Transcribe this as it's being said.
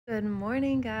Good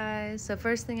morning, guys. So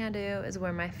first thing I do is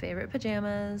wear my favorite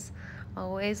pajamas,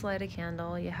 always light a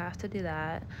candle, you have to do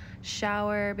that.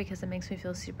 Shower because it makes me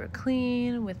feel super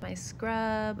clean with my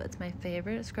scrub. It's my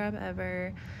favorite scrub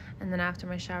ever. And then after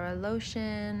my shower,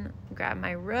 lotion, grab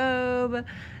my robe.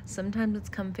 Sometimes it's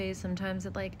comfy, sometimes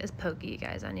it is pokey,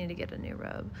 guys. I need to get a new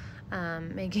robe.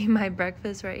 Making my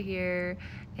breakfast right here,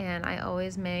 and I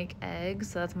always make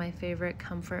eggs, so that's my favorite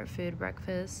comfort food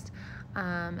breakfast.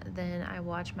 Then I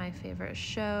watch my favorite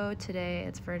show. Today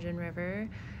it's Virgin River,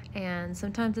 and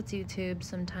sometimes it's YouTube,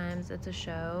 sometimes it's a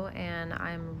show, and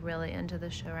I'm really into the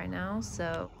show right now.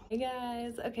 So hey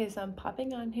guys, okay, so I'm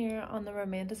popping on here on the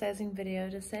romanticizing video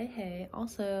to say hey.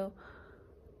 Also,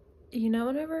 you know,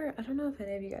 whenever, I don't know if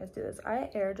any of you guys do this, I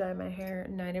air dry my hair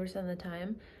 90% of the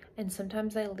time, and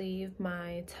sometimes I leave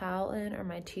my towel in or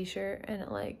my t-shirt and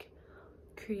it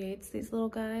creates these little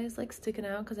guys sticking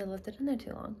out because I left it in there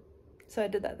too long. So I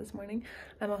did that this morning.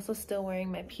 I'm also still wearing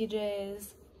my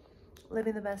PJs,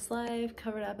 living the best life,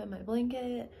 covered up in my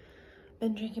blanket,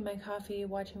 been drinking my coffee,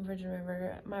 watching Virgin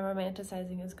River. My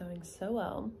romanticizing is going so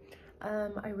well.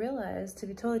 I realized, to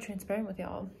be totally transparent with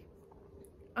y'all,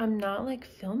 I'm not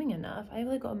filming enough. I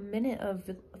have a minute of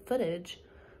footage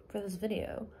for this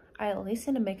video. I at least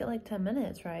need to make it 10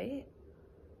 minutes, right?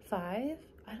 5?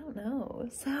 I don't know.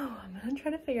 So I'm gonna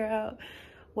try to figure out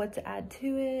what to add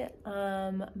to it.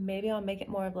 Maybe I'll make it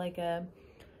more of a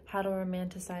how to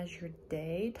romanticize your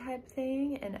day type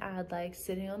thing, and add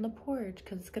sitting on the porch,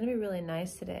 because it's gonna be really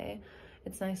nice today.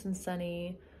 It's nice and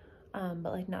sunny,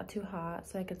 but not too hot,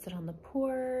 so I could sit on the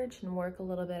porch and work a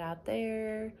little bit out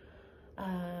there.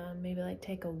 Maybe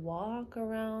take a walk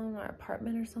around our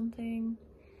apartment or something.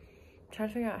 I'm trying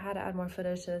to figure out how to add more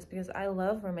footage to this, because I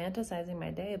love romanticizing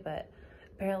my day, but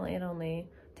apparently it only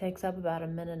takes up about a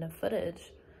minute of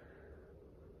footage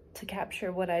to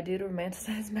capture what I do to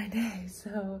romanticize my day.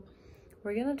 So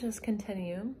we're gonna just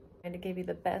continue and to give you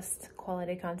the best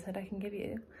quality content I can give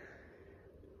you.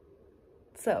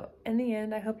 So in the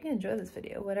end, I hope you enjoy this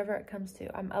video, whatever it comes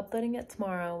to. I'm uploading it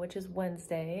tomorrow, which is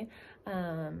Wednesday.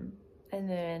 And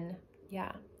then,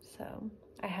 yeah, so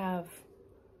I have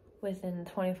within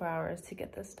 24 hours to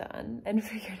get this done and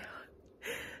figured out.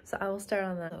 So I will start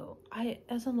on that. So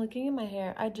as I'm looking at my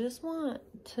hair, I just want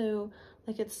to,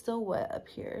 it's still wet up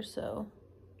here, so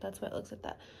that's why it looks like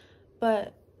that.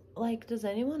 But does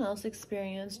anyone else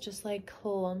experience just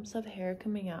clumps of hair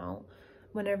coming out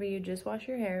whenever you just wash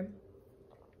your hair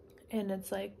and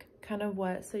it's kind of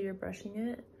wet, so you're brushing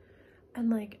it?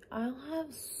 And I'll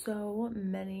have so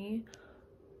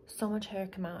much hair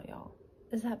come out, y'all.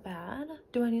 Is that bad?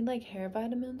 Do I need hair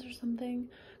vitamins or something?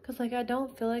 Because I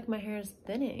don't feel like my hair is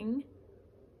thinning,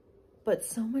 but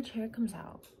so much hair comes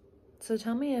out. So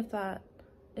tell me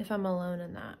if I'm alone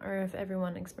in that, or if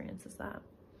everyone experiences that.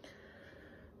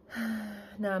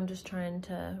 Now I'm just trying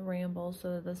to ramble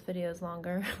so that this video is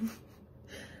longer.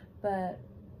 But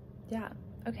yeah,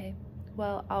 okay.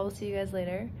 Well, I will see you guys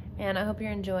later, and I hope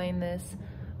you're enjoying this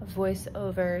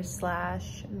voiceover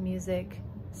 / music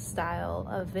style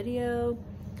of video.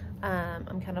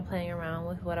 I'm kind of playing around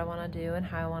with what I want to do and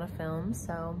how I want to film,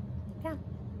 so yeah.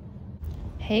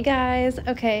 Hey guys,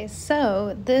 okay,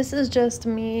 so this is just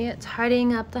me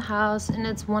tidying up the house, and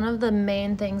it's one of the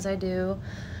main things I do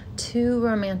to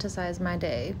romanticize my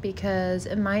day, because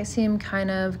it might seem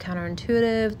kind of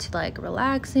counterintuitive to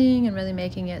relaxing and really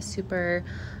making it super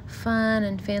fun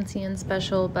and fancy and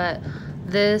special, but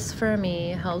this for me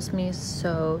helps me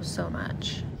so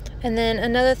much. And then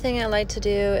another thing I like to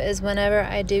do is whenever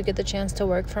I do get the chance to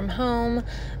work from home,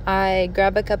 I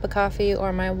grab a cup of coffee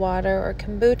or my water or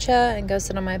kombucha and go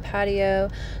sit on my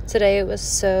patio. Today it was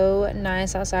so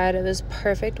nice outside. It was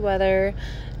perfect weather,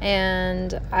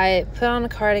 and I put on a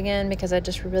cardigan because I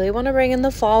just really want to bring in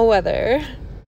the fall weather.